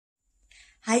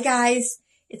Hi guys,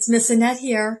 it's Miss Annette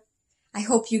here. I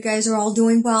hope you guys are all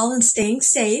doing well and staying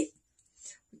safe.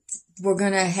 We're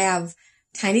going to have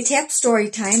Tiny Tap story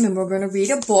time and we're going to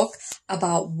read a book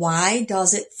about why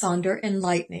does it thunder and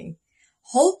lightning.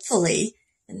 Hopefully,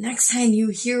 the next time you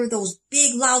hear those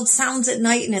big loud sounds at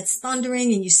night and it's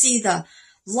thundering and you see the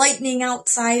lightning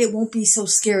outside, it won't be so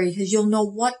scary because you'll know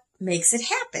what makes it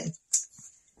happen.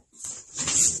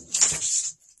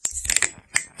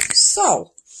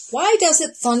 So, why does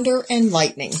it thunder and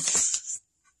lightning?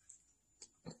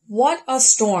 What a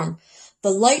storm. The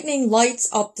lightning lights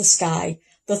up the sky.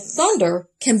 The thunder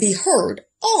can be heard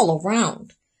all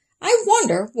around. I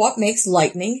wonder what makes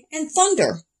lightning and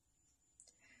thunder.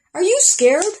 Are you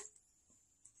scared?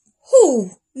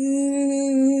 Who?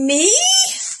 Me?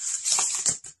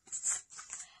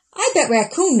 I bet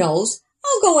Raccoon knows.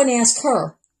 I'll go and ask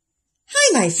her.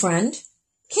 Hi, my friend.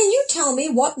 Can you tell me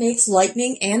what makes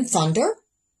lightning and thunder?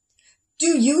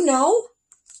 Do you know?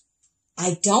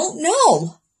 I don't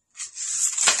know.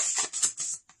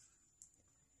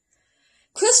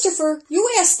 Christopher,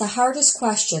 you asked the hardest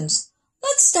questions.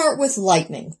 Let's start with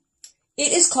lightning.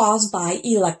 It is caused by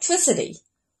electricity.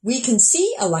 We can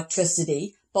see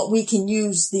electricity, but we can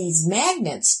use these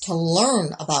magnets to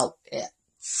learn about it.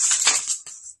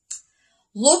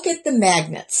 Look at the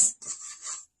magnets.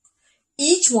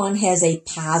 Each one has a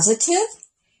positive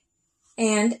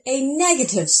and a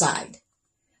negative side.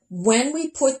 When we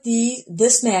put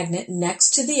this magnet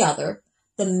next to the other,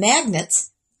 the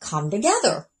magnets come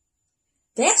together.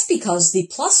 That's because the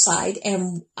plus side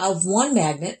of one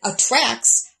magnet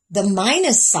attracts the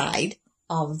minus side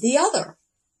of the other.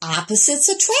 Opposites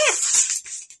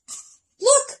attract.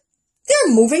 Look,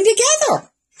 they're moving together.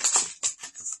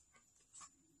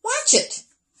 Watch it.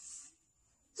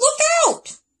 Look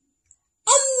out.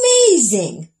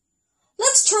 Amazing.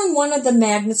 Let's turn one of the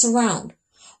magnets around.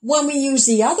 When we use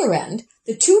the other end,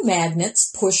 the two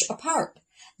magnets push apart.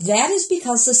 That is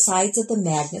because the sides of the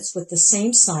magnets with the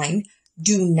same sign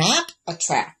do not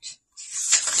attract.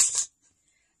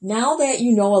 Now that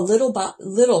you know a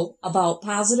little about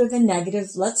positive and negative,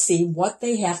 let's see what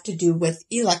they have to do with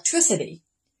electricity.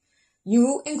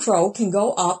 You and Crow can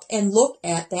go up and look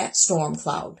at that storm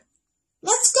cloud.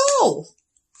 Let's go!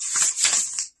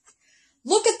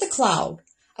 Look at the cloud.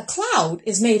 A cloud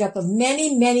is made up of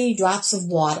many, many drops of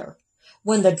water.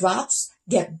 When the drops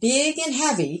get big and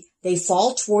heavy, they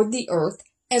fall toward the earth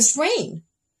as rain.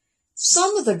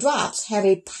 Some of the drops have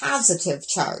a positive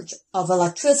charge of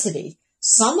electricity.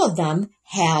 Some of them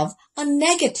have a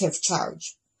negative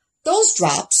charge. Those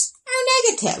drops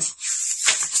are negative.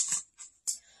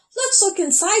 Let's look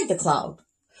inside the cloud.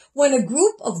 When a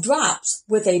group of drops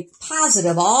with a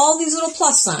positive, all these little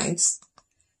plus signs,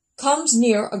 comes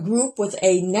near a group with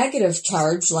a negative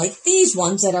charge like these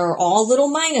ones that are all little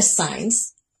minus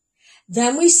signs,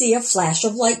 then we see a flash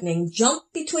of lightning jump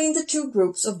between the two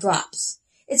groups of drops.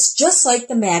 It's just like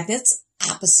the magnets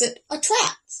opposite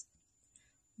attract.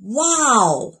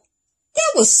 Wow!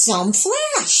 That was some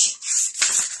flash!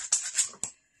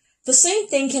 The same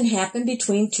thing can happen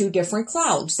between two different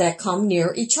clouds that come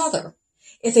near each other.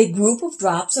 If a group of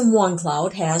drops in one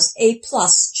cloud has a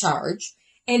plus charge,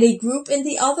 and a group in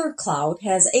the other cloud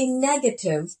has a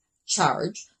negative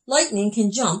charge, lightning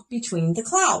can jump between the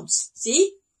clouds.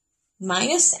 See?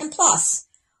 Minus and plus.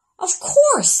 Of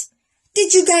course!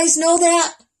 Did you guys know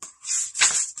that?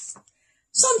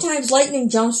 Sometimes lightning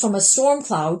jumps from a storm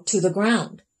cloud to the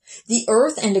ground. The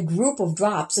earth and a group of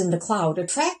drops in the cloud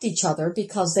attract each other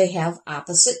because they have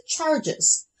opposite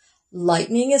charges.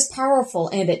 Lightning is powerful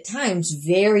and at times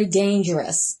very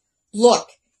dangerous.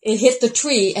 Look, it hit the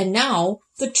tree and now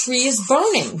the tree is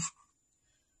burning.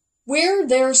 Where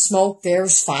there's smoke,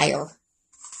 there's fire.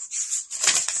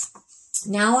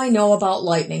 Now I know about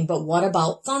lightning, but what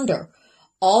about thunder?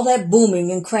 All that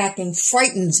booming and cracking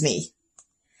frightens me.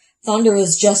 Thunder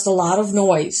is just a lot of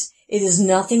noise. It is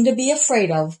nothing to be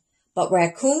afraid of, but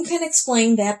Raccoon can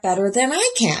explain that better than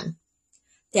I can.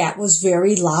 That was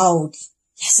very loud.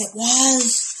 Yes, it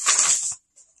was.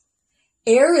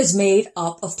 Air is made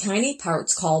up of tiny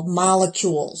parts called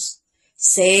molecules.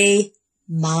 Say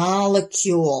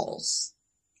molecules.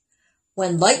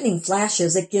 When lightning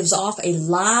flashes, it gives off a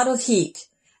lot of heat.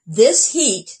 This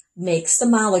heat makes the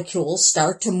molecules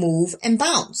start to move and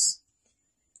bounce.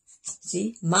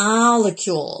 See?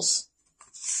 Molecules.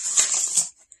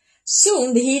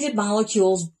 Soon, the heated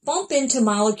molecules bump into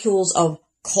molecules of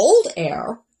cold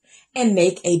air and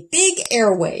make a big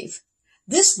air wave.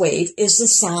 This wave is the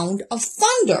sound of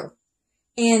thunder,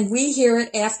 and we hear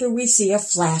it after we see a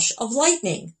flash of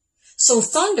lightning. So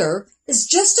thunder is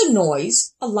just a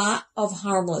noise, a lot of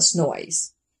harmless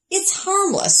noise. It's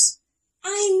harmless.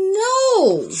 I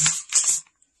know.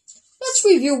 Let's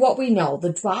review what we know.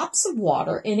 The drops of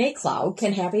water in a cloud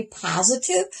can have a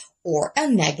positive or a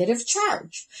negative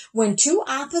charge. When two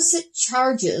opposite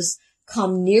charges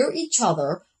come near each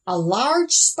other, a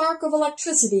large spark of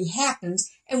electricity happens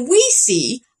and we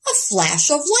see a flash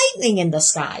of lightning in the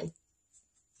sky.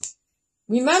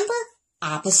 Remember,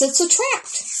 opposites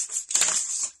attract.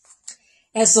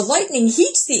 As the lightning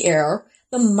heats the air,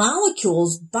 the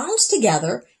molecules bounce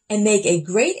together and make a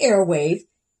great air wave,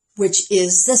 which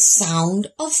is the sound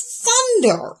of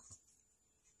thunder.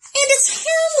 And it's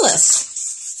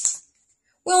harmless.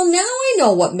 Well, now I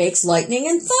know what makes lightning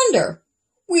and thunder.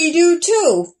 We do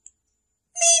too.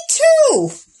 Me too.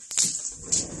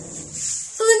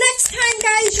 So the next time,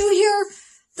 guys, you hear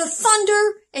the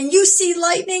thunder and you see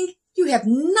lightning, you have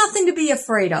nothing to be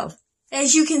afraid of.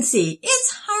 As you can see,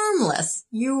 it's harmless.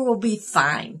 You will be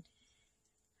fine.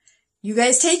 You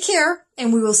guys take care,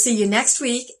 and we will see you next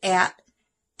week at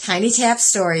Tiny Tap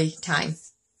Story Time.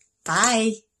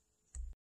 Bye.